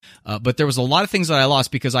But there was a lot of things that I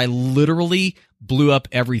lost because I literally blew up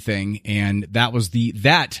everything, and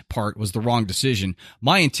that part was the wrong decision.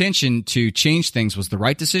 My intention to change things was the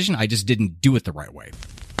right decision. I just didn't do it the right way.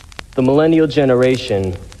 The millennial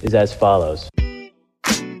generation is as follows.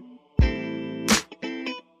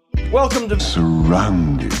 Welcome to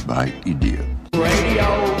Surrounded by Idiots Radio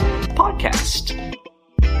Podcast.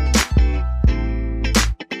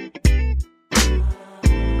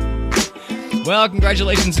 Well,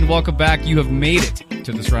 congratulations and welcome back. You have made it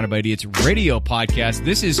to the Surrounded by Idiots Radio Podcast.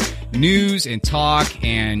 This is news and talk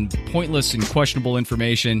and pointless and questionable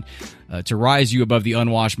information to rise you above the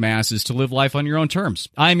unwashed masses to live life on your own terms.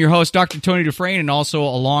 I am your host, Dr. Tony Dufresne, and also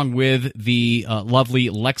along with the lovely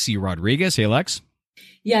Lexi Rodriguez. Hey, Lex.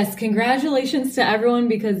 Yes, congratulations to everyone,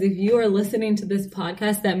 because if you are listening to this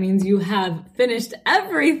podcast, that means you have finished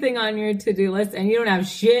everything on your to-do list and you don't have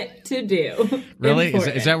shit to do. Really?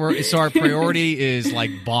 Is that where, so our priority is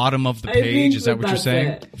like bottom of the page? Is that what you're saying?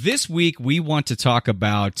 It. This week, we want to talk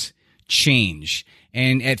about change.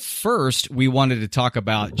 And at first, we wanted to talk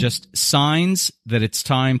about just signs that it's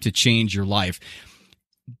time to change your life.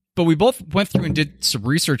 But we both went through and did some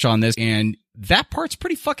research on this, and that part's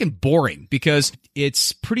pretty fucking boring because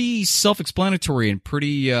it's pretty self-explanatory and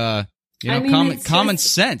pretty, common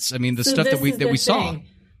sense. I mean, the stuff that we saw.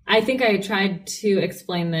 I think I tried to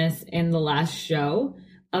explain this in the last show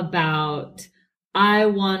about I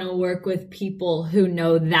want to work with people who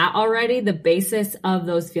know that already, the basis of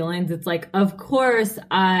those feelings. It's like, of course,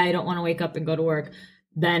 I don't want to wake up and go to work.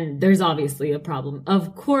 Then there's obviously a problem.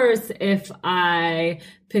 Of course, if I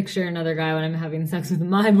picture another guy when I'm having sex with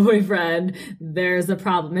my boyfriend, there's a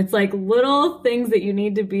problem. It's like little things that you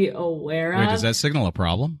need to be aware of. Wait, does that signal a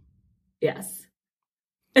problem? Yes.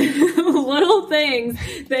 Little things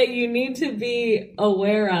that you need to be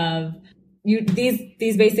aware of.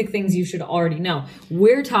 These basic things you should already know.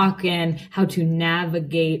 We're talking how to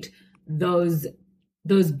navigate those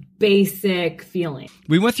basic feelings.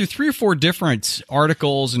 We went through 3 or 4 different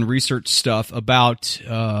articles and research stuff about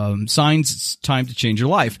signs it's time to change your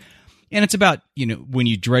life. And it's about, when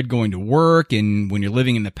you dread going to work and when you're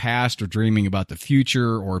living in the past or dreaming about the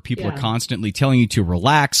future, or people are constantly telling you to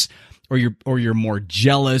relax, or you're more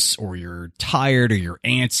jealous, or you're tired, or you're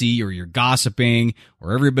antsy, or you're gossiping,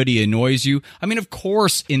 or everybody annoys you. I mean, of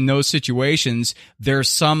course, in those situations, there's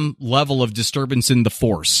some level of disturbance in the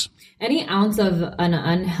force. Any ounce of an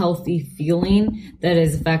unhealthy feeling that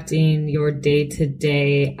is affecting your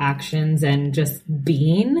day-to-day actions and just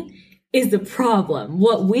being is the problem.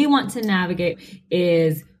 What we want to navigate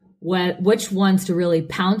is which ones to really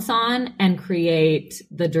pounce on and create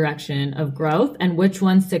the direction of growth, and which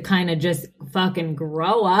ones to kind of just fucking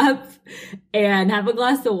grow up and have a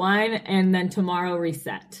glass of wine and then tomorrow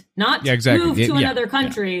reset. Not move to another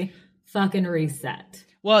country, fucking reset.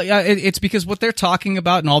 Well, yeah, it's because what they're talking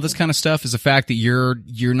about and all this kind of stuff is the fact that you're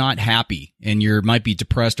not happy and you might be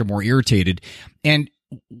depressed or more irritated. And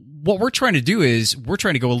what we're trying to do is we're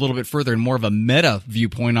trying to go a little bit further and more of a meta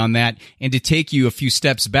viewpoint on that, and to take you a few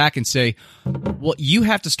steps back and say, well, you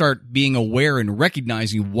have to start being aware and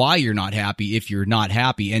recognizing why you're not happy if you're not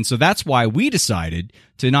happy. And so that's why we decided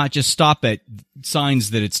to not just stop at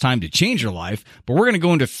signs that it's time to change your life, but we're going to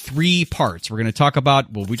go into 3 parts. We're going to talk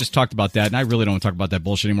about, we just talked about that, and I really don't want to talk about that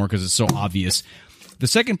bullshit anymore because it's so obvious. The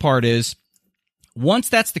second part is, once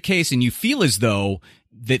that's the case and you feel as though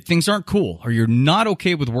that things aren't cool, or you're not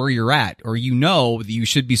okay with where you're at, or that you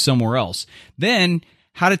should be somewhere else, then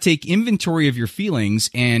how to take inventory of your feelings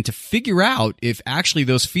and to figure out if actually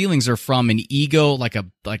those feelings are from an ego, like a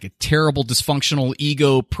terrible dysfunctional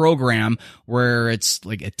ego program where it's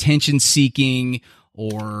like attention seeking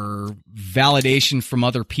or validation from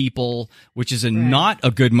other people, which is not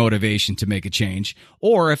a good motivation to make a change,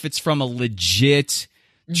 or if it's from a legit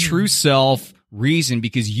true self reason,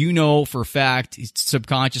 because for a fact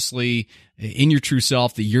subconsciously in your true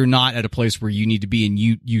self that you're not at a place where you need to be, and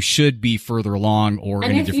you should be further along or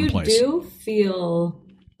in a different place. And if you do feel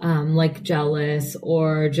like jealous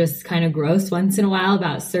or just kind of gross once in a while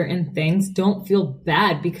about certain things, don't feel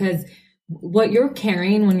bad, because what you're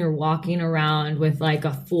carrying when you're walking around with like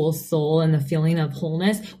a full soul and the feeling of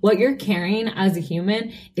wholeness, what you're carrying as a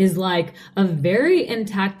human is like a very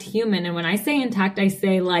intact human. And when I say intact, I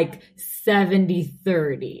say like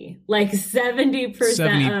 70-30, like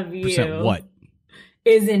 70% of you what?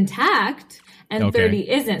 Is intact. and 30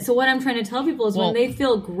 isn't. So what I'm trying to tell people is when they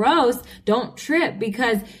feel gross, don't trip,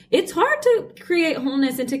 because it's hard to create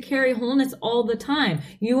wholeness and to carry wholeness all the time.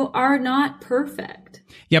 You are not perfect.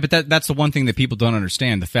 Yeah, but that's the one thing that people don't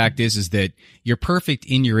understand. The fact is that you're perfect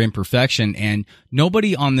in your imperfection, and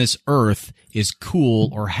nobody on this earth is cool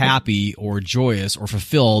or happy or joyous or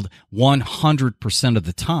fulfilled 100% of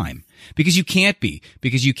the time. Because you can't be.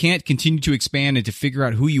 Because you can't continue to expand and to figure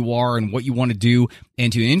out who you are and what you want to do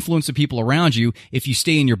and to influence the people around you if you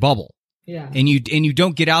stay in your bubble. Yeah. And you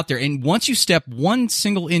don't get out there. And once you step one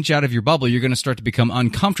single inch out of your bubble, you're going to start to become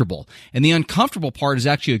uncomfortable. And the uncomfortable part is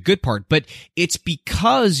actually a good part, but it's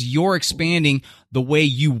because you're expanding the way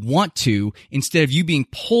you want to instead of you being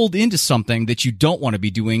pulled into something that you don't want to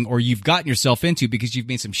be doing or you've gotten yourself into because you've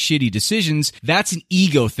made some shitty decisions. That's an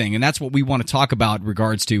ego thing. And that's what we want to talk about in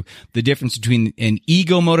regards to the difference between an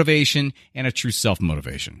ego motivation and a true self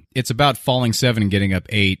motivation. It's about falling 7 and getting up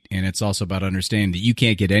 8. And it's also about understanding that you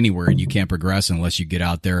can't get anywhere and you can't progress unless you get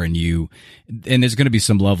out there and there's going to be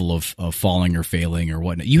some level of falling or failing or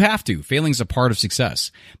whatnot. You have to. Failing is a part of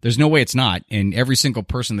success. There's no way it's not. And every single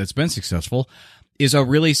person that's been successful is a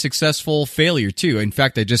really successful failure too. In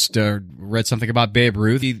fact, I just read something about Babe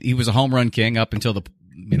Ruth. He was a home run king up until the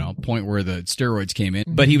point where the steroids came in,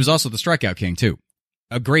 but he was also the strikeout king too.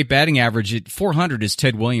 A great batting average at 400 is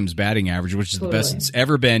Ted Williams' batting average, which is the best it's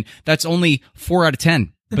ever been. That's only 4 out of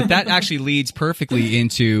 10. But that actually leads perfectly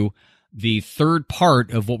into the third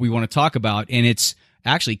part of what we want to talk about, and it's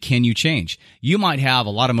actually, can you change? You might have a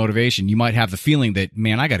lot of motivation. You might have the feeling that,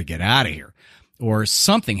 man, I got to get out of here, or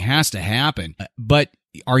something has to happen. But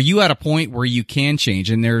are you at a point where you can change?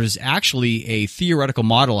 And there's actually a theoretical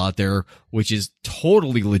model out there, which is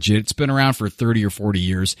totally legit. It's been around for 30 or 40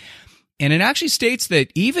 years. And it actually states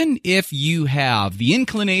that even if you have the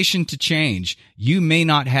inclination to change, you may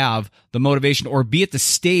not have the motivation or be at the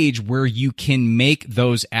stage where you can make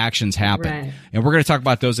those actions happen. Right. And we're going to talk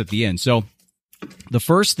about those at the end. So the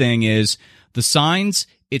first thing is the signs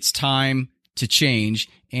it's time to change.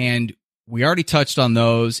 And we already touched on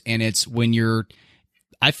those. And it's when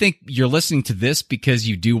I think you're listening to this because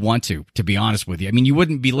you do want to be honest with you. I mean, you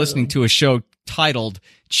wouldn't be listening to a show titled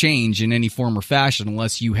Change in any form or fashion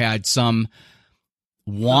unless you had some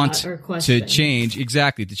want to change.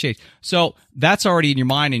 Exactly, to change. So that's already in your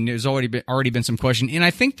mind, and there's already been some question. And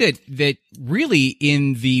I think that really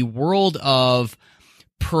in the world of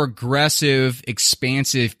progressive,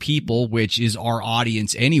 expansive people, which is our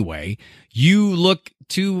audience anyway, you look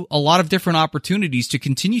to a lot of different opportunities to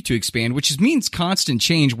continue to expand, which means constant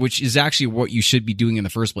change, which is actually what you should be doing in the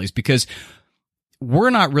first place, because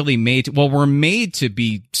we're not really made to, we're made to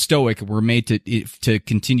be stoic. We're made to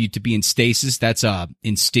continue to be in stasis. That's a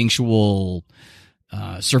instinctual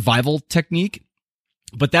survival technique.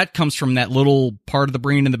 But that comes from that little part of the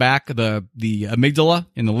brain in the back, the amygdala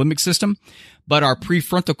in the limbic system. But our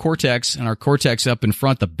prefrontal cortex and our cortex up in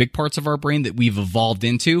front, the big parts of our brain that we've evolved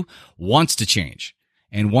into, wants to change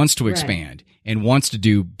and wants to expand and wants to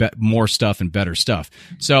do more stuff and better stuff.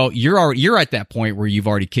 So you're at that point where you've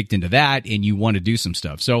already kicked into that and you want to do some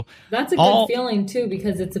stuff. So that's a good feeling too,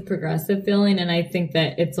 because it's a progressive feeling. And I think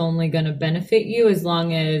that it's only going to benefit you as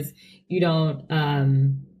long as you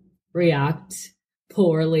don't react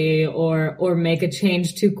poorly or make a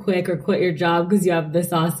change too quick or quit your job because you have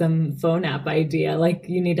this awesome phone app idea. Like,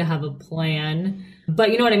 you need to have a plan.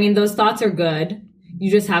 But you know what I mean? Those thoughts are good.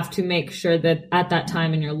 You just have to make sure that at that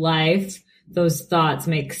time in your life, those thoughts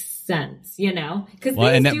make sense, because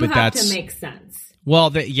things do have to make sense. Well,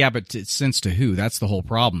 but sense to who? That's the whole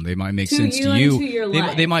problem. They might make sense to you. To your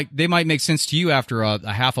life. They might make sense to you after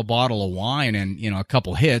a half a bottle of wine and a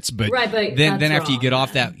couple hits, but then after you get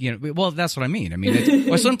off that, well, that's what I mean. I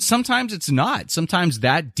mean, sometimes it's not. Sometimes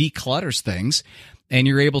that declutters things, and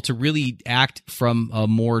you're able to really act from a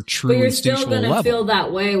more true instinctual level. But you're still going to feel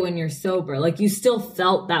that way when you're sober. Like, you still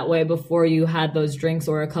felt that way before you had those drinks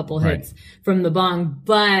or a couple hits from the bong,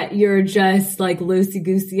 but you're just like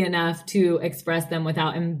loosey-goosey enough to express them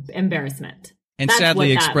without embarrassment. And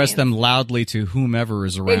sadly express them loudly to whomever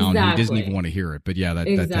is around who doesn't even want to hear it. But yeah, that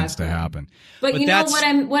tends to happen. But you know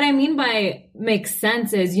what I mean by makes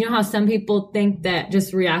sense is, how some people think that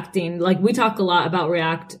just reacting, like we talk a lot about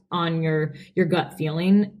react on your gut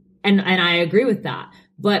feeling. And I agree with that.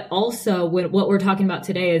 But also what we're talking about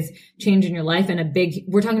today is change in your life, and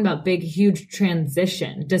we're talking about big, huge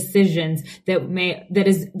transition decisions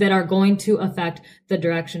that are going to affect the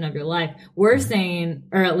direction of your life. We're saying,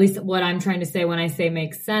 or at least what I'm trying to say when I say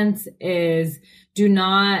makes sense, is do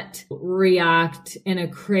not react in a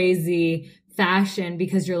crazy fashion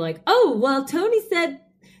because you're like, oh, well, Tony said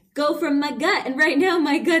go from my gut, and right now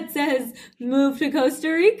my gut says move to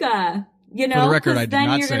Costa Rica. You know, For the record, 'cause I did then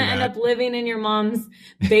not you're say going to end that. up living in your mom's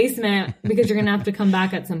basement because you're going to have to come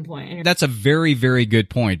back at some point. And you're- That's a very, very good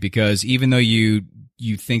point, because even though you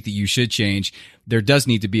think that you should change, there does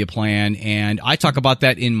need to be a plan. And I talk about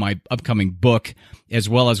that in my upcoming book, as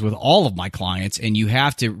well as with all of my clients. And you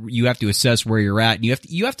have to assess where you're at, and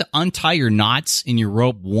you have to untie your knots in your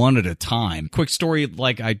rope one at a time. Quick story,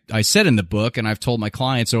 like I said in the book, and I've told my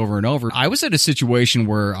clients over and over, I was at a situation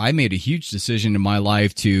where I made a huge decision in my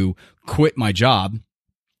life to quit my job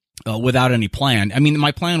without any plan. I mean,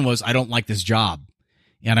 my plan was, I don't like this job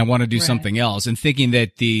and I want to do something else, and thinking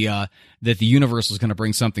that the universe was going to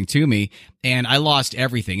bring something to me. And I lost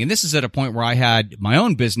everything. And this is at a point where I had my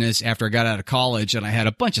own business after I got out of college, and I had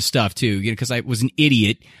a bunch of stuff too, because I was an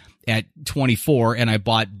idiot at 24, and I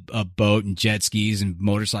bought a boat and jet skis and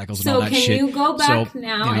motorcycles and all that shit. So can you go back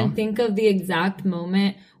now and think of the exact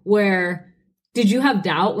moment where, did you have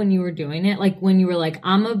doubt when you were doing it? Like when you were like,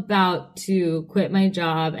 I'm about to quit my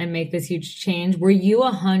job and make this huge change. Were you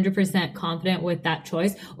 100% confident with that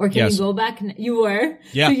choice? Or can you go back? You were?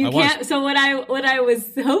 Yeah, so you I can't. was. So what I was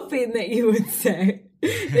hoping that you would say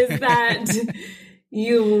is that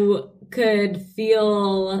you could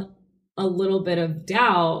feel a little bit of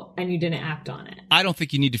doubt and you didn't act on it. I don't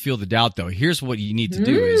think you need to feel the doubt, though. Here's what you need to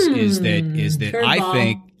do is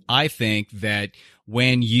that I think that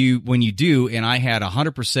when you do, and I had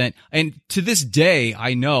 100%, and to this day,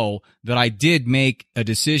 I know that I did make a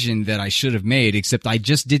decision that I should have made, except I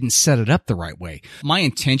just didn't set it up the right way. My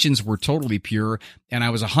intentions were totally pure, and I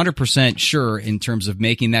was 100% sure in terms of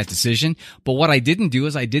making that decision. But what I didn't do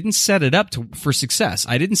is I didn't set it up for success.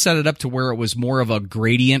 I didn't set it up to where it was more of a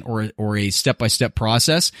gradient or a step-by-step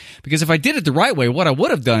process. Because if I did it the right way, what I would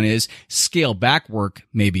have done is scale back work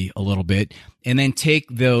maybe a little bit, and then take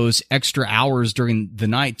those extra hours during the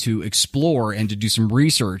night to explore and to do some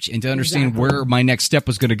research and to understand where my next step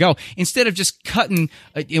was going to go, instead of just cutting.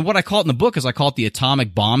 And what I call it in the book is I call it the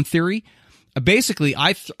atomic bomb theory. Basically,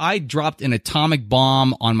 I dropped an atomic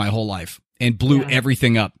bomb on my whole life and blew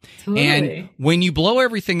everything up. Totally. And when you blow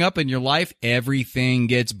everything up in your life, everything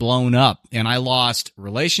gets blown up. And I lost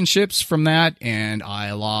relationships from that, and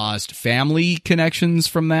I lost family connections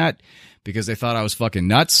from that because they thought I was fucking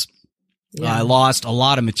nuts. Yeah. I lost a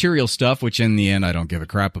lot of material stuff, which in the end I don't give a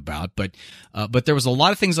crap about. But there was a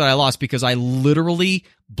lot of things that I lost because I literally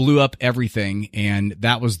blew up everything, and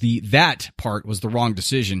that part was the wrong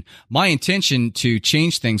decision. My intention to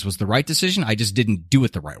change things was the right decision. I just didn't do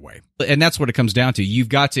it the right way. And that's what it comes down to. You've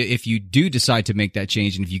got to, if you do decide to make that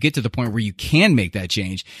change, and if you get to the point where you can make that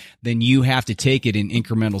change, then you have to take it in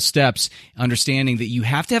incremental steps, understanding that you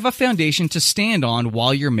have to have a foundation to stand on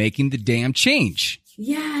while you're making the damn change.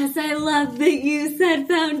 Yes, I love that you said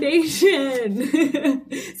foundation.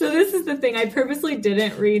 So this is the thing. I purposely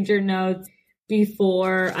didn't read your notes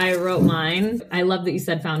before I wrote mine. I love that you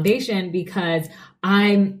said foundation because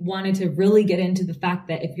I wanted to really get into the fact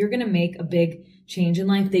that if you're going to make a big change in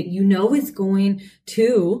life that you know is going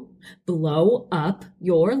to blow up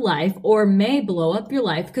your life or may blow up your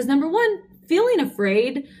life, because number one, feeling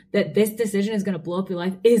afraid that this decision is going to blow up your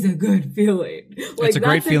life is a good feeling. Like, it's a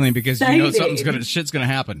great feeling because you know shit's going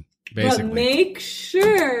to happen, basically. But make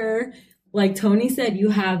sure, like Tony said, you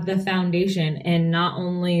have the foundation and not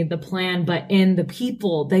only the plan, but in the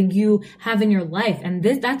people that you have in your life. And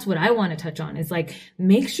that's what I want to touch on is like,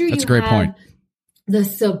 make sure you have the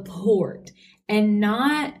support and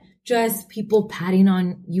not just people patting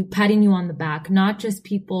you on the back, not just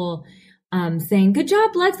people saying, good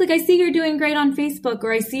job, Lex. Like, I see you're doing great on Facebook,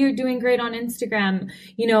 or I see you're doing great on Instagram.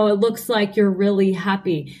 You know, it looks like you're really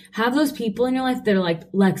happy. Have those people in your life that are like,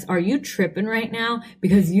 Lex, are you tripping right now?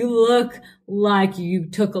 Because you look like you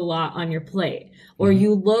took a lot on your plate, or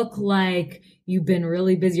you look like you've been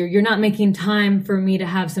really busy, or you're not making time for me to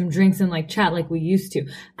have some drinks and like chat like we used to.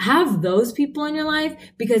 Have those people in your life,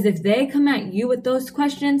 because if they come at you with those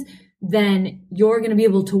questions, then you're going to be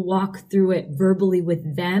able to walk through it verbally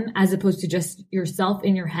with them, as opposed to just yourself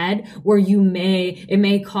in your head, where it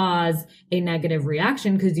may cause a negative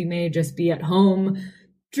reaction because you may just be at home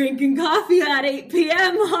drinking coffee at 8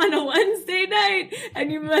 p.m. on a Wednesday night,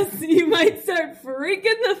 and you might start freaking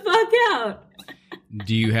the fuck out.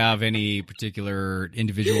 Do you have any particular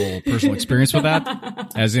individual personal experience with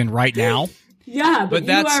that? As in right now? Yeah, but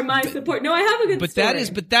you are my support. No, I have a good story.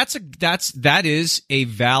 That is a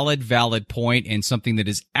valid point, and something that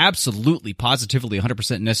is absolutely, positively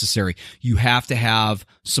 100% necessary. You have to have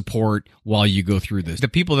support while you go through this. The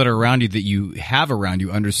people that are around you, that you have around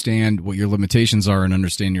you, understand what your limitations are and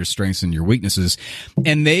understand your strengths and your weaknesses.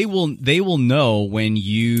 And they will know when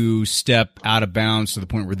you step out of bounds to the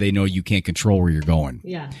point where they know you can't control where you're going.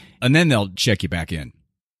 Yeah. And then they'll check you back in.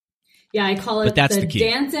 Yeah, I call it But that's the the key.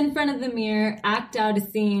 dance in front of the mirror, act out a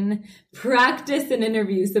scene, practice an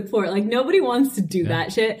interview support. Like nobody wants to do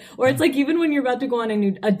that shit. Or it's like even when you're about to go on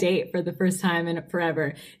a date for the first time in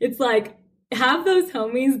forever, it's like have those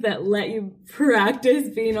homies that let you practice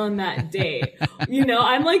being on that date. You know,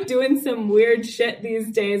 I'm like doing some weird shit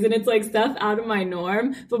these days and it's like stuff out of my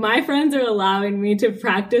norm, but my friends are allowing me to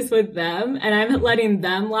practice with them and I'm letting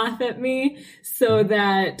them laugh at me so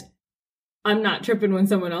that I'm not tripping when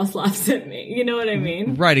someone else laughs at me. You know what I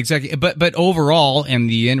mean? Right, exactly. But overall, and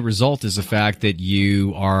the end result is the fact that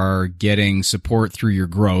you are getting support through your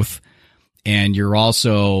growth. And you're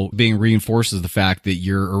also being reinforced as the fact that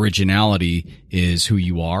your originality is who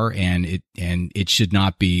you are, and it should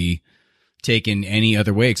not be taken any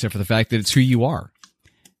other way except for the fact that it's who you are.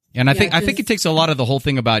 And I think it takes a lot of the whole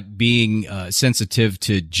thing about being sensitive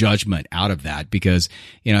to judgment out of that, because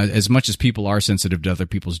you know, as much as people are sensitive to other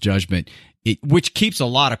people's judgment, which keeps a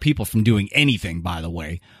lot of people from doing anything, by the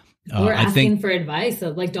way. Or asking for advice. So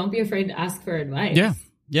like, don't be afraid to ask for advice. Yeah.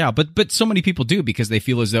 Yeah, but so many people do because they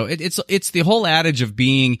feel as though it's the whole adage of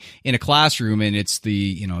being in a classroom, and it's the,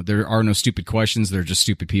 you know, there are no stupid questions, they're just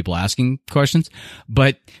stupid people asking questions.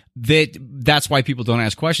 But that's why people don't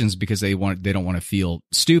ask questions, because they don't want to feel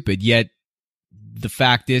stupid. Yet the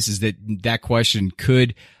fact is that question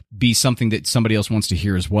could be something that somebody else wants to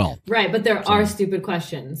hear as well. Right, but there are stupid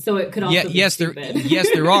questions, so it could also be stupid. Yes,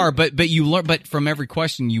 there are, but you learn. But from every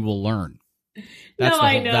question, you will learn.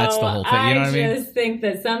 I know. That's the whole thing. You know what I mean? I just think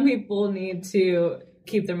that some people need to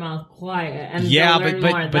keep their mouth quiet, and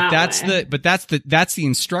that's the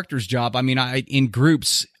instructor's job. I mean, in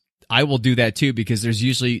groups, I will do that too, because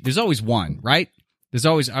there's always one, right? I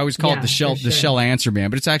always call it the shell answer man,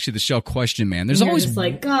 but it's actually the shell question man. There's always just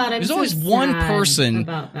like, God, there's always one person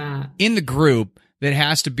about that in the group that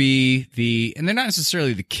has to be and they're not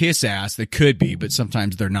necessarily the kiss ass. They could be, but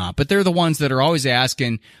sometimes they're not. But they're the ones that are always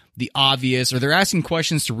asking the obvious, or they're asking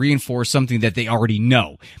questions to reinforce something that they already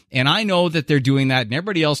know. And I know that they're doing that, and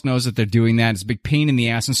everybody else knows that they're doing that. It's a big pain in the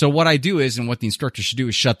ass. And so what I do is, and what the instructor should do,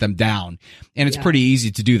 is shut them down. And it's pretty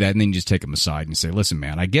easy to do that. And then you just take them aside and say, listen,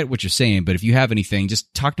 man, I get what you're saying, but if you have anything,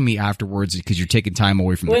 just talk to me afterwards, because you're taking time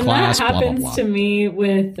away from the class. When that happens blah, blah, blah. to me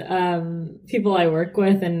with people I work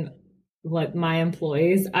with and like my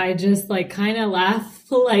employees, I just like kind of laugh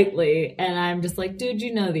politely, and I'm just like, dude,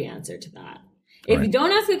 you know the answer to that. If you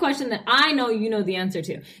don't ask a question that I know you know the answer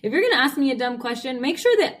to, if you're going to ask me a dumb question, make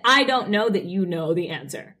sure that I don't know that you know the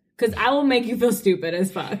answer, because I will make you feel stupid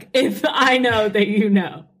as fuck if I know that you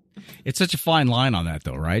know. It's such a fine line on that,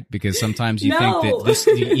 though, right? Because sometimes you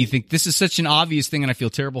think this is such an obvious thing, and I feel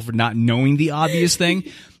terrible for not knowing the obvious thing.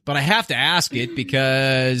 But I have to ask it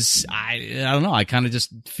because I don't know. I kind of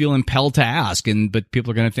just feel impelled to ask, but people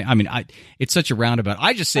are going to think. I mean, it's such a roundabout.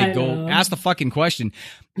 I just say go ask the fucking question.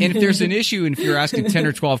 And if there's an issue, and if you're asking 10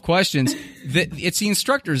 or 12 questions, it's the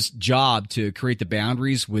instructor's job to create the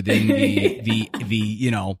boundaries within the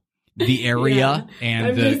area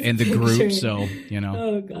and the group. So, you know.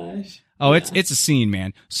 Oh gosh. Oh, it's a scene,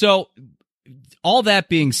 man. So all that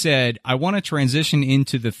being said, I want to transition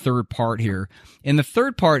into the third part here. And the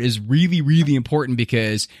third part is really, really important,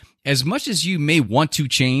 because as much as you may want to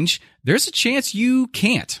change, there's a chance you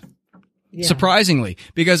can't. Yeah. Surprisingly,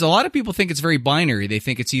 because a lot of people think it's very binary. They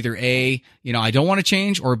think it's either A, I don't want to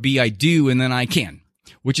change, or B, I do, and then I can,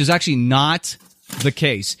 which is actually not the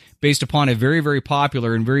case based upon a very, very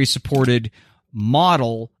popular and very supported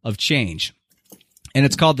model of change. And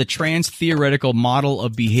it's called the Trans-Theoretical Model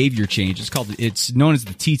of Behavior Change. It's known as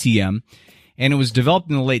the TTM, and it was developed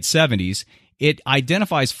in the late 70s. It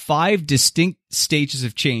identifies 5 distinct stages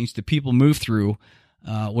of change that people move through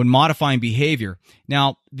when modifying behavior.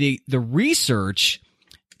 Now, the research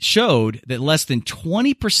showed that less than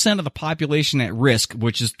 20% of the population at risk,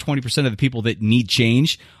 which is 20% of the people that need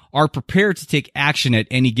change, are prepared to take action at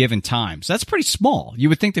any given time. So that's pretty small. You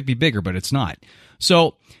would think that'd be bigger, but it's not.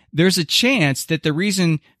 So there's a chance that the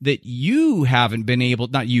reason that you haven't been able,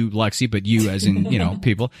 not you, Lexi, but you as in,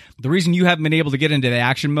 people, the reason you haven't been able to get into the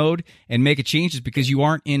action mode and make a change is because you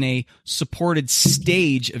aren't in a supported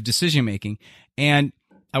stage of decision making. And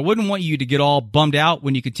I wouldn't want you to get all bummed out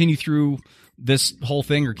when you continue through this whole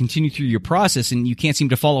thing or continue through your process and you can't seem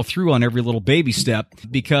to follow through on every little baby step,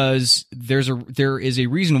 because there is a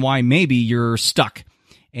reason why maybe you're stuck.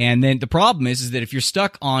 And then the problem is that if you're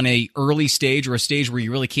stuck on a early stage or a stage where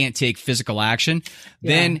you really can't take physical action,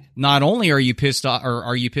 then not only are you pissed off,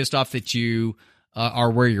 that you are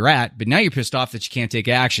where you're at, but now you're pissed off that you can't take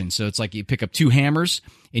action. So it's like you pick up 2 hammers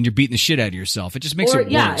and you're beating the shit out of yourself. It just makes it worse.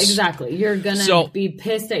 Yeah, exactly. You're going to be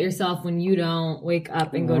pissed at yourself when you don't wake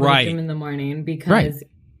up and go to the gym in the morning because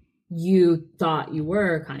you thought you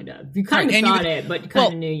were kind of. You kind of thought it, but you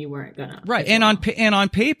kind of knew you weren't gonna. Right. And on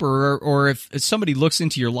paper, or if somebody looks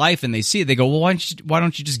into your life and they see it, they go, well, why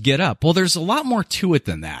don't you just get up? Well, there's a lot more to it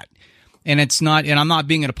than that. And it's not, and I'm not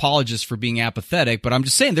being an apologist for being apathetic, but I'm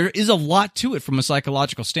just saying there is a lot to it from a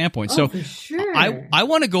psychological standpoint. So for sure. I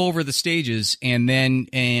want to go over the stages, and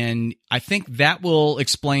I think that will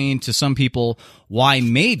explain to some people why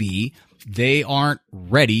maybe they aren't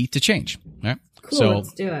ready to change. Right? Cool, so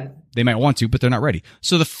let's do it. They might want to, but they're not ready.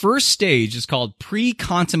 So the first stage is called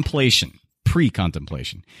pre-contemplation.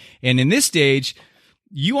 Pre-contemplation. And in this stage,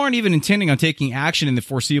 you aren't even intending on taking action in the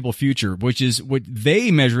foreseeable future, which is what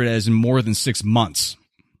they measure it as in more than 6 months.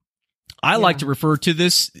 I like to refer to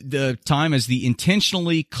the time as the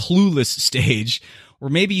intentionally clueless stage, where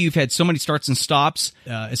maybe you've had so many starts and stops.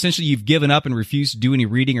 Essentially, you've given up and refused to do any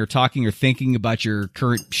reading or talking or thinking about your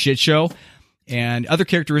current shit show. And other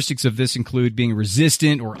characteristics of this include being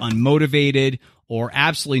resistant or unmotivated or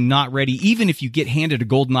absolutely not ready, even if you get handed a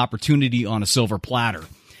golden opportunity on a silver platter.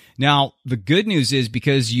 Now, the good news is,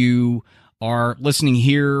 because you are listening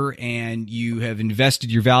here and you have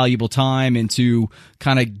invested your valuable time into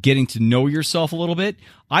kind of getting to know yourself a little bit,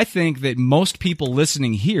 I think that most people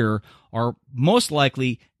listening here are most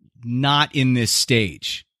likely not in this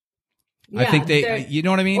stage. Yeah, I think you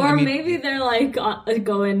know what I mean? Or maybe they're like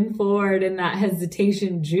going forward in that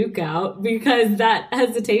hesitation juke out, because that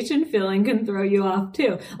hesitation feeling can throw you off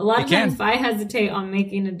too. A lot of times if I hesitate on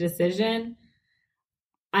making a decision,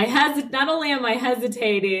 not only am I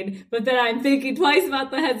hesitating, but then I'm thinking twice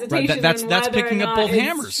about the hesitation. Right, that's picking up both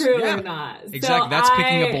hammers. True or not. Exactly. So that's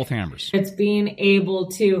picking up both hammers. It's being able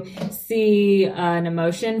to see an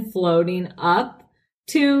emotion floating up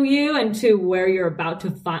to you and to where you're about to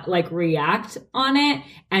react on it,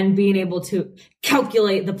 and being able to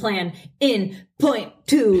calculate the plan in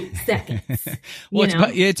 0.2 seconds. Well,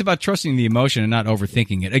 it's about trusting the emotion and not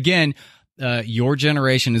overthinking it. Again, your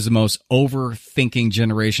generation is the most overthinking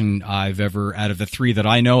generation I've ever, out of the three that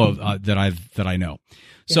I know of, that I know.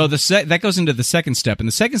 So that goes into the second step, and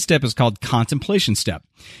the second step is called contemplation step.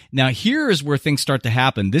 Now, here is where things start to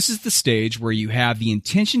happen. This is the stage where you have the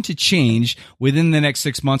intention to change within the next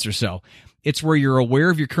 6 months or so. It's where you're aware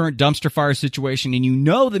of your current dumpster fire situation, and you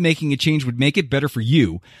know that making a change would make it better for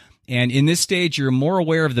you. And in this stage, you're more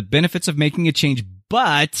aware of the benefits of making a change,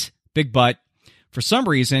 but, big but, for some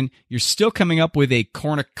reason, you're still coming up with a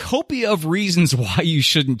cornucopia of reasons why you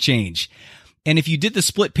shouldn't change. And if you did the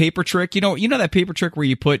split paper trick, you know that paper trick where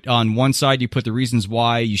you put on one side, you put the reasons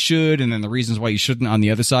why you should, and then the reasons why you shouldn't on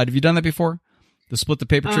the other side. Have you done that before? The split the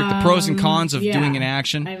paper trick, the pros and cons of doing an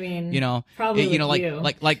action. I mean, right, probably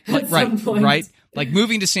right, like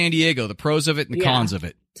moving to San Diego, the pros of it and the cons of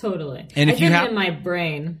it. Totally. And if I have it in my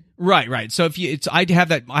brain. Right. So I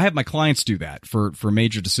have my clients do that for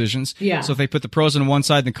major decisions. Yeah. So if they put the pros on one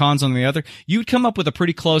side and the cons on the other, you would come up with a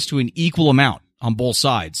pretty close to an equal amount on both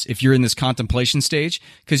sides if you're in this contemplation stage,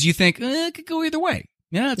 because you think it could go either way.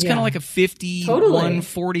 Yeah, it's kind of like a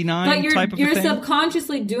 51-49 type of thing. You're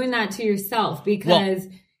subconsciously doing that to yourself, because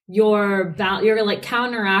you're like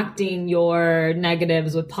counteracting your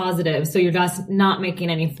negatives with positives, so you're just not making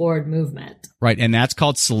any forward movement. Right, and that's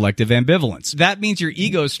called selective ambivalence. That means your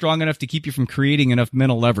ego is strong enough to keep you from creating enough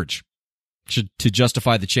mental leverage to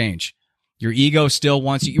justify the change. Your ego still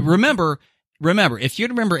wants you. Remember, if you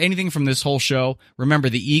remember anything from this whole show, remember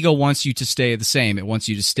the ego wants you to stay the same. It wants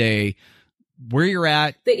you to stay where you're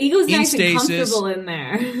at. The ego's in nice stasis, and comfortable in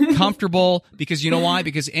there. Comfortable, because you know why?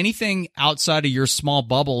 Because anything outside of your small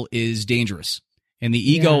bubble is dangerous. And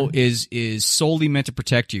the ego is solely meant to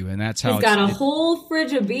protect you, and that's how He's got a whole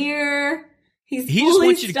fridge of beer. He just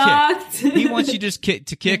wants you stocked. to kick. He wants you just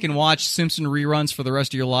to kick and watch Simpson reruns for the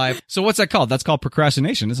rest of your life. So what's that called? That's called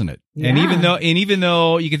procrastination, isn't it? Yeah. And even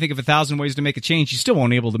though you can think of 1,000 ways to make a change, you still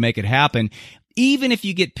won't be able to make it happen. Even if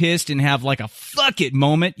you get pissed and have like a fuck it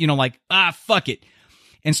moment, fuck it,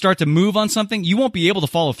 and start to move on something, you won't be able to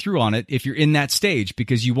follow through on it if you're in that stage,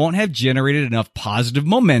 because you won't have generated enough positive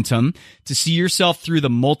momentum to see yourself through the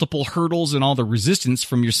multiple hurdles and all the resistance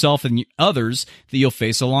from yourself and others that you'll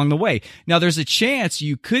face along the way. Now, there's a chance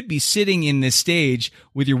you could be sitting in this stage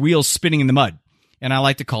with your wheels spinning in the mud. And I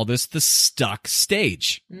like to call this the stuck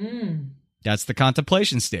stage. That's the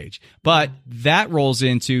contemplation stage. But that rolls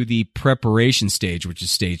into the preparation stage, which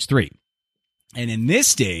is stage 3. And in this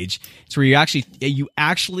stage, it's where you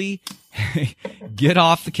actually get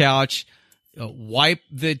off the couch, wipe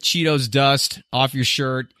the Cheetos dust off your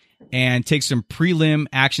shirt, and take some prelim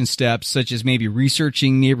action steps, such as maybe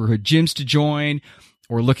researching neighborhood gyms to join,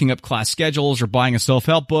 or looking up class schedules, or buying a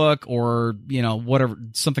self-help book, or, whatever,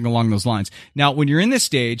 something along those lines. Now, when you're in this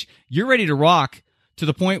stage, you're ready to rock to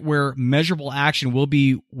the point where measurable action will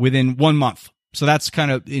be within 1 month. So that's kind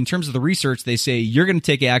of, in terms of the research, they say you're going to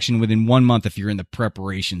take action within 1 month if you're in the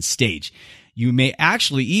preparation stage. You may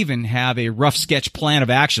actually even have a rough sketch plan of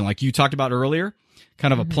action, like you talked about earlier,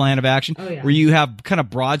 kind of a plan of action, where you have kind of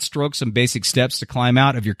broad strokes, some basic steps to climb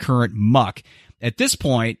out of your current muck. At this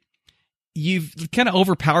point, you've kind of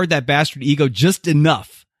overpowered that bastard ego just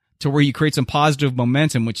enough to where you create some positive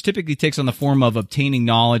momentum, which typically takes on the form of obtaining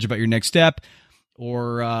knowledge about your next step,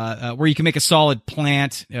 or where you can make a solid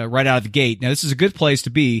plant right out of the gate. Now, this is a good place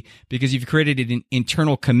to be because you've created an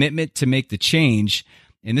internal commitment to make the change,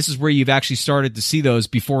 and this is where you've actually started to see those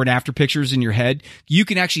before and after pictures in your head. You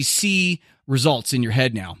can actually see results in your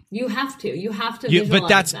head now. You have to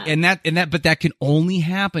visualize but that can only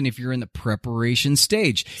happen if you're in the preparation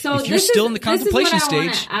stage. So if you're still in the contemplation stage, I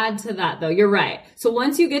want stage, to add to that though. You're right. So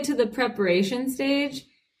once you get to the preparation stage,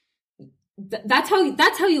 that's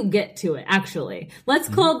how you get to it. Actually, let's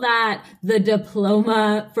call that the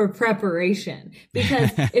diploma for preparation. Because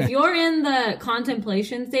if you're in the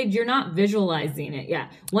contemplation stage, you're not visualizing it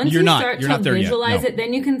yet. Once you start to visualize it,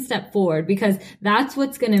 then you can step forward, because that's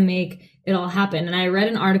what's going to make it all happen. And I read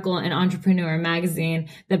an article in Entrepreneur magazine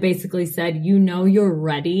that basically said, you're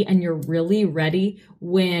ready, and you're really ready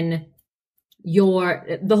when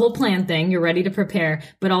the whole plan thing, you're ready to prepare.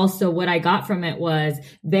 But also what I got from it was,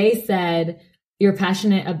 they said you're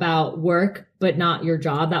passionate about work, but not your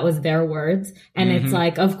job. That was their words. And it's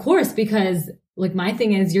like, of course, because like my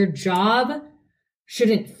thing is, your job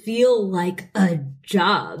shouldn't feel like a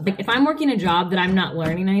job. Like if I'm working a job that I'm not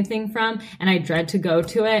learning anything from and I dread to go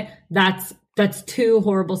to it, that's two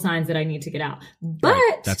horrible signs that I need to get out.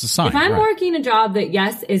 But that's a sign. If I'm working a job that,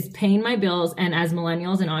 yes, is paying my bills, and as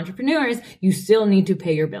millennials and entrepreneurs, you still need to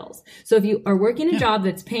pay your bills. So if you are working a job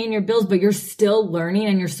that's paying your bills, but you're still learning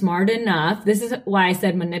and you're smart enough, this is why I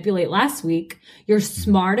said manipulate last week. You're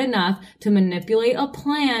smart enough to manipulate a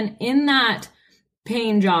plan in that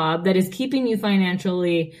paying job that is keeping you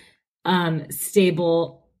financially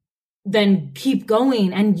stable, then keep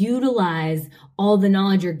going and utilize all the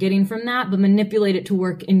knowledge you're getting from that, but manipulate it to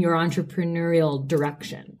work in your entrepreneurial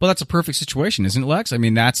direction. Well, that's a perfect situation, isn't it, Lex? I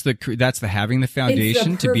mean, that's the having the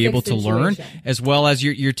foundation to be able to learn, as well as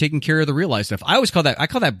you're taking care of the real life stuff. I call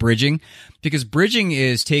that bridging, because bridging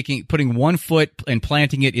is putting one foot and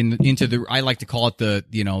planting it into the, I like to call it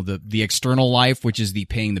the external life, which is the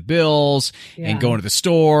paying the bills and going to the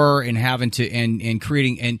store and having to, and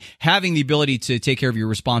creating and having the ability to take care of your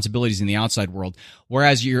responsibilities in the outside world.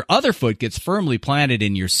 Whereas your other foot gets firmly planted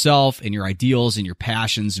in yourself and your ideals and your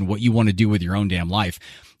passions and what you want to do with your own damn life.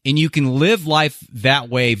 And you can live life that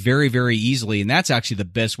way very, very easily. And that's actually the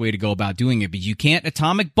best way to go about doing it. But you can't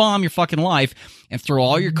atomic bomb your fucking life and throw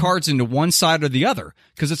all your cards into one side or the other,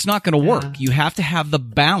 because it's not going to work. You have to have the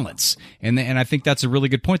balance. And I think that's a really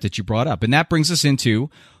good point that you brought up. And that brings us into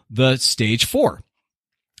the stage 4.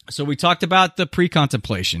 So we talked about the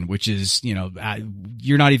pre-contemplation, which is,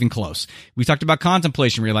 you're not even close. We talked about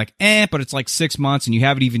contemplation, where you're like, but it's like 6 months and you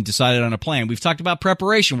haven't even decided on a plan. We've talked about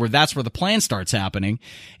preparation, where that's where the plan starts happening.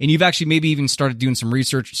 And you've actually maybe even started doing some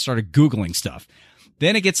research, started Googling stuff.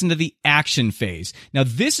 Then it gets into the action phase. Now,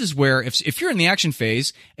 this is where if you're in the action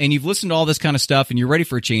phase and you've listened to all this kind of stuff and you're ready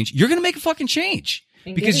for a change, you're going to make a fucking change.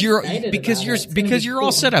 Because you're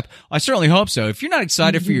all set up. I certainly hope so. If you're not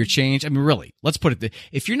excited for your change, I mean, really, let's put it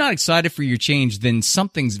if you're not excited for your change, then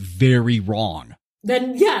something's very wrong.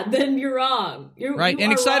 Then you're wrong. You're right. You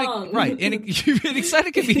and are excited, wrong. right? And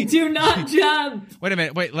excited can be. Do not jump. Wait a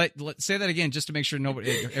minute. Wait. Let's say that again, just to make sure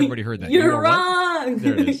everybody heard that. You're wrong.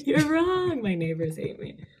 There it is. You're wrong. My neighbors hate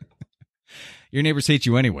me. Your neighbors hate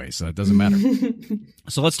you anyway, so it doesn't matter.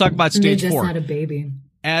 So let's talk about stage 4. They just had a baby.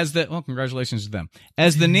 Congratulations to them.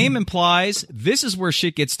 As the name implies, this is where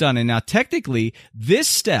shit gets done. And now technically, this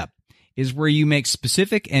step is where you make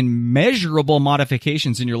specific and measurable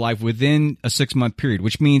modifications in your life within a 6-month period,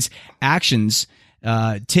 which means actions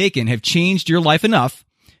taken have changed your life enough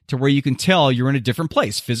to where you can tell you're in a different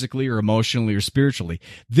place, physically or emotionally or spiritually.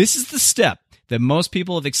 This is the step that most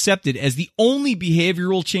people have accepted as the only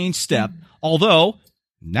behavioral change step, although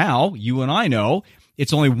now you and I know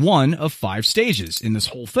it's only one of 5 stages in this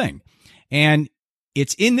whole thing. And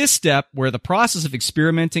it's in this step where the process of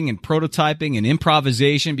experimenting and prototyping and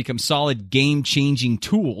improvisation becomes solid game-changing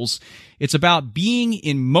tools. It's about being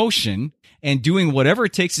in motion and doing whatever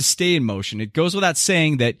it takes to stay in motion. It goes without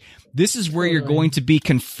saying that this is where you're going to be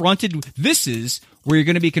confronted. This is where you're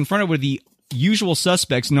going to be confronted with the usual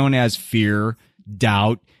suspects known as fear,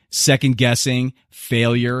 doubt, second guessing,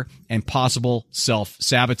 failure, and possible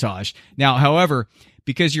self-sabotage. Now, however,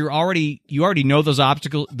 because you already know those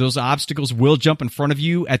obstacles will jump in front of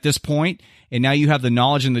you at this point, and now you have the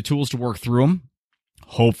knowledge and the tools to work through them.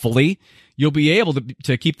 Hopefully, you'll be able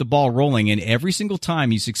to keep the ball rolling, and every single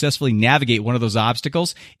time you successfully navigate one of those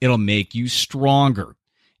obstacles, it'll make you stronger.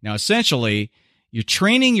 Now, essentially, you're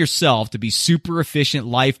training yourself to be super efficient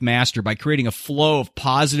life master by creating a flow of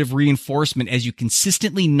positive reinforcement as you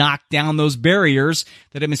consistently knock down those barriers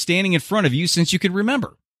that have been standing in front of you since you could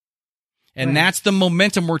remember. And that's the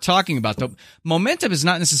momentum we're talking about. The momentum is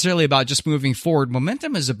not necessarily about just moving forward.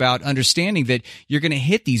 Momentum is about understanding that you're going to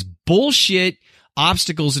hit these bullshit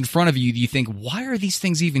obstacles in front of you. You think, why are these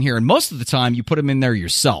things even here? And most of the time you put them in there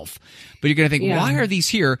yourself, but you're going to think, why are these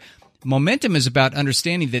here? Momentum is about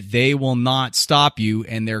understanding that they will not stop you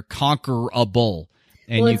and they're conquerable,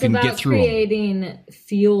 and you can get through them. It's about creating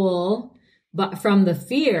fuel from the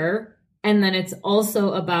fear, and then it's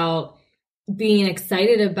also about being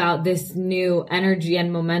excited about this new energy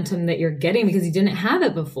and momentum that you're getting because you didn't have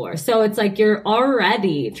it before. So it's like you're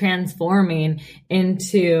already transforming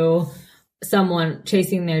into someone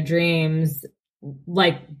chasing their dreams,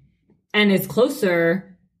 and is closer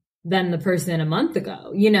than the person a month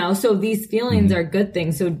ago, so these feelings are good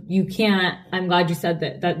things. So you can't, I'm glad you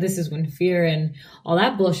said that this is when fear and all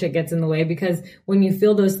that bullshit gets in the way, because when you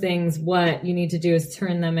feel those things, what you need to do is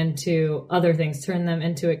turn them into other things, turn them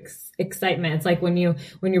into excitement. It's like when your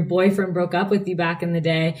boyfriend broke up with you back in the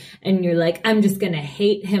day and you're like, I'm just going to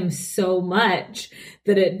hate him so much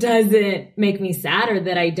that it doesn't make me sad or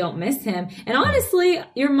that I don't miss him. And honestly,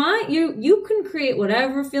 your mind, you can create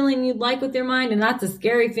whatever feeling you'd like with your mind. And that's a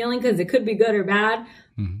scary feeling because it could be good or bad.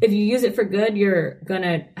 Mm-hmm. If you use it for good, you're going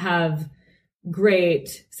to have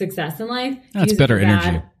great success in life. That's better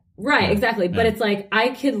energy. Right, exactly. Yeah. But it's like, I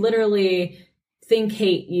could literally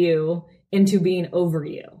hate you into being over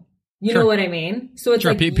you. You know what I mean? So it's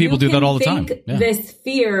like people do that all the time. Yeah. This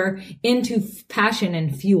fear into passion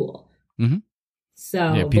and fuel. Mm-hmm.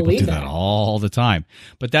 So people do that all the time.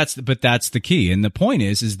 But that's the key. And the point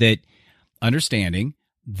is that understanding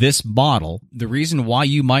this model, the reason why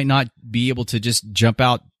you might not be able to just jump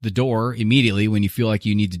out the door immediately when you feel like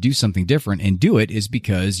you need to do something different and do it is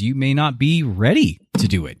because you may not be ready to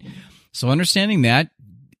do it. So understanding that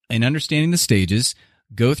and understanding the stages,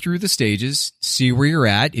 go through the stages, see where you're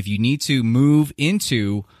at. If you need to move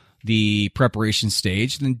into the preparation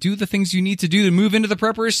stage, then do the things you need to do to move into the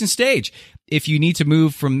preparation stage. If you need to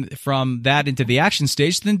move from that into the action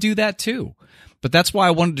stage, then do that too. But that's why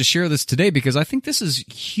I wanted to share this today, because I think this is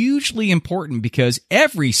hugely important, because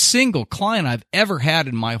every single client I've ever had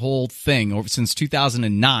in my whole thing since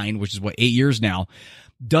 2009, which is 8 years now,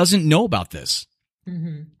 doesn't know about this.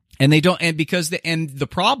 Mm-hmm. And they don't, and the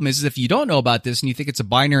problem is if you don't know about this and you think it's a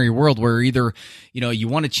binary world where either, you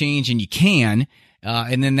want to change and you can,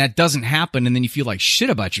 and then that doesn't happen, and then you feel like shit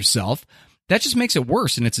about yourself, that just makes it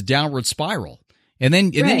worse, and it's a downward spiral. And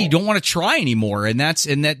then you don't want to try anymore, and that's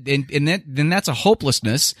a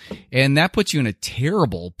hopelessness, and that puts you in a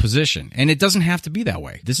terrible position. And it doesn't have to be that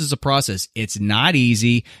way. This is a process. It's not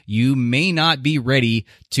easy. You may not be ready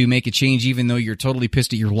to make a change, even though you're totally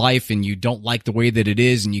pissed at your life and you don't like the way that it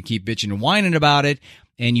is, and you keep bitching and whining about it,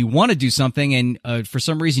 and you want to do something, and for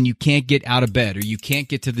some reason you can't get out of bed, or you can't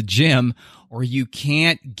get to the gym, or you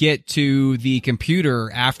can't get to the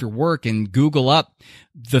computer after work and Google up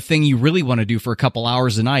the thing you really want to do for a couple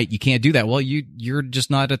hours a night. You can't do that. Well, you're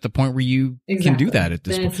just not at the point where you can do that at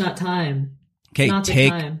this point. Then it's not time. Okay,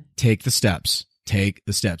 take the steps. Take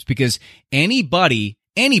the steps, because anybody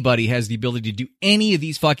has the ability to do any of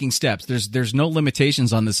these fucking steps. There's no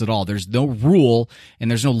limitations on this at all. There's no rule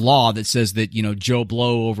and there's no law that says that, Joe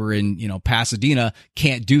Blow over in, Pasadena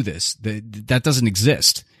can't do this. That doesn't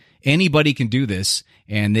exist. Anybody can do this,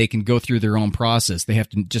 and they can go through their own process. They have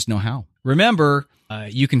to just know how. Remember,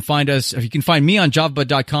 you can find me on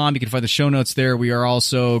JavaBud.com. You can find the show notes there. We are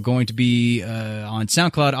also going to be on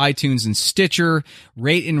SoundCloud, iTunes, and Stitcher.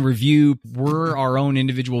 Rate and review. We're our own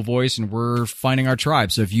individual voice, and we're finding our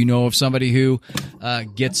tribe. So if you know of somebody who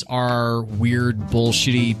gets our weird,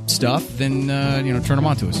 bullshitty stuff, then turn them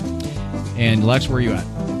on to us. And Lex, where are you at?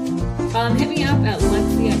 Hit me up at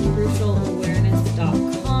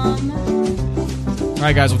Lexi@crucialawareness.com. All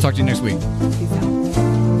right, guys. We'll talk to you next week. Peace out.